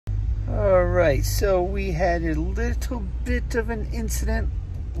All right, so we had a little bit of an incident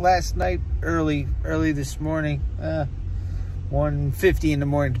last night, early this morning, 1:50 in the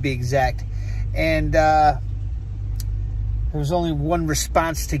morning to be exact, and there was only one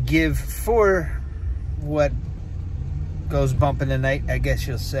response to give for what goes bump in the night, I guess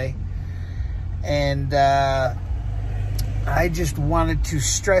you'll say. And I just wanted to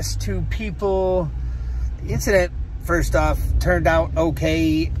stress to people, the incident, first off, turned out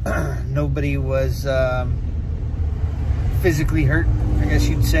okay. Nobody was physically hurt, I guess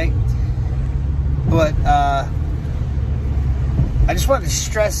you'd say. But I just wanted to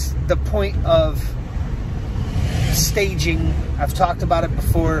stress the point of staging. I've talked about it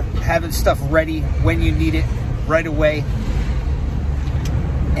before, having stuff ready when you need it right away,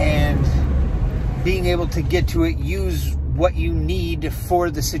 and being able to get to it, use what you need for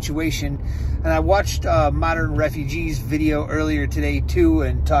the situation. And I watched Modern Refugees video earlier today too,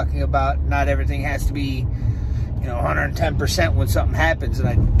 and talking about not everything has to be, 110% when something happens. And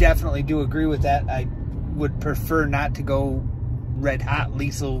I definitely do agree with that. I would prefer not to go red hot,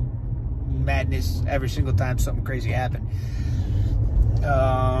 lethal madness every single time something crazy happened.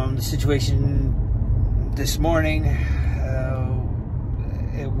 The situation this morning,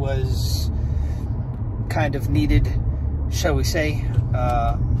 it was kind of needed, shall we say.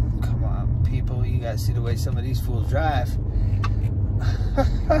 Come on, people, you guys see the way some of these fools drive.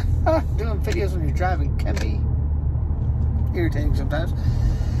 Doing videos when you're driving can be irritating sometimes.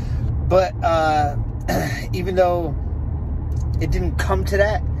 But even though it didn't come to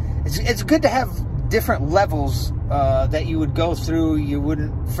that, it's good to have different levels that you would go through. You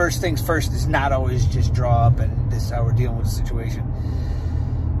wouldn't, first things first is not always just draw up and this is how we're dealing with the situation.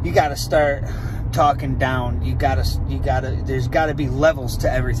 You got to start talking down. There's got to be levels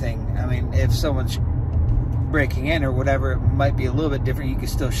to everything. I mean, if someone's breaking in or whatever, it might be a little bit different. You can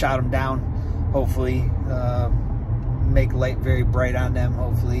still shout them down, hopefully, make light very bright on them,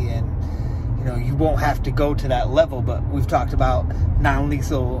 hopefully, and you won't have to go to that level. But we've talked about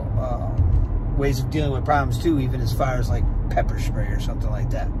non-lethal ways of dealing with problems too, even as far as like pepper spray or something like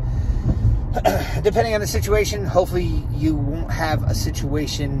that. Depending on the situation, hopefully you won't have a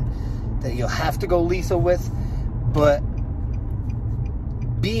situation that you'll have to go lethal with, but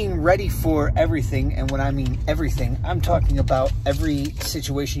being ready for everything, and when I mean everything, I'm talking about every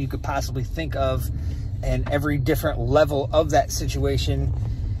situation you could possibly think of and every different level of that situation.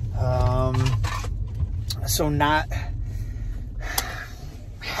 So not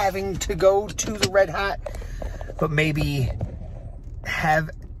having to go to the red hot, but maybe have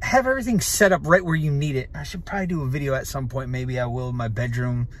everything set up right where you need it. I should probably do a video at some point. Maybe I will in my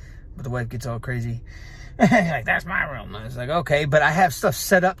bedroom, but the wife gets all crazy. Like, that's my room. I was like, okay, but I have stuff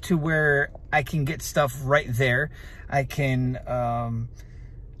set up to where I can get stuff right there. I can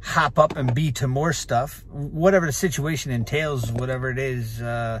hop up and be to more stuff. Whatever the situation entails, whatever it is,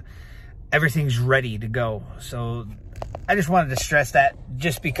 everything's ready to go. So I just wanted to stress that,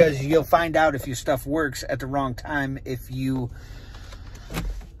 just because you'll find out if your stuff works at the wrong time if you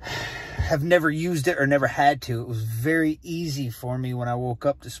have never used it or never had to. It was very easy for me when I woke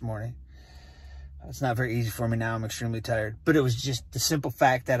up this morning. It's not very easy for me now. I'm extremely tired. But it was just the simple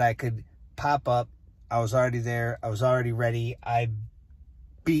fact that I could pop up. I was already there. I was already ready. I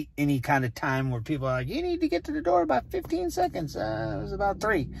beat any kind of time where people are like, you need to get to the door about 15 seconds. It was about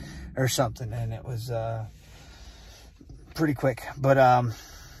 3 or something. And it was pretty quick. But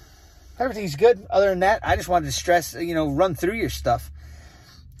everything's good. Other than that, I just wanted to stress, run through your stuff.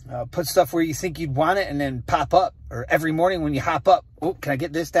 Put stuff where you think you'd want it and then pop up. Or every morning when you hop up, oh, can I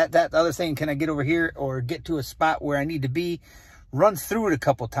get this, that, the other thing? Can I get over here or get to a spot where I need to be? Run through it a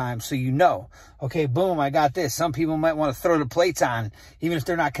couple times so you know, okay, boom, I got this. Some people might want to throw the plates on. Even if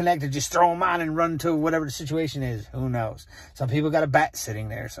they're not connected, just throw them on and run to whatever the situation is. Who knows? Some people got a bat sitting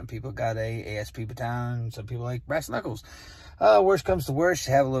there. Some people got a ASP baton. Some people like brass knuckles. Worst comes to worst,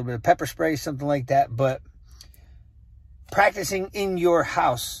 have a little bit of pepper spray, something like that. But practicing in your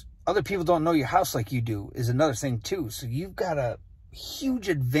house, other people don't know your house like you do, is another thing too. So you've got a huge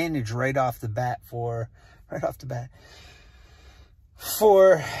advantage right off the bat for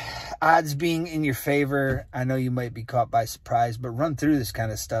odds being in your favor. I know you might be caught by surprise, but run through this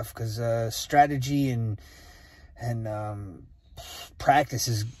kind of stuff, because strategy and practice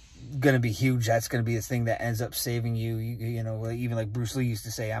is going to be huge. That's going to be the thing that ends up saving you. Even like Bruce Lee used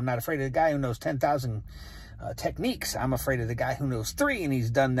to say, I'm not afraid of the guy who knows 10,000 techniques. I'm afraid of the guy who knows 3, and he's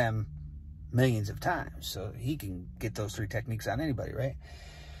done them millions of times. So he can get those 3 techniques on anybody, right?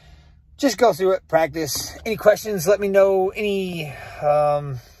 Just go through it, practice. Any questions, let me know. Any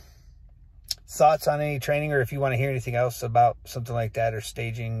thoughts on any training, or if you want to hear anything else about something like that or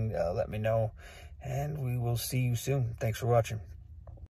staging, let me know. And we will see you soon. Thanks for watching.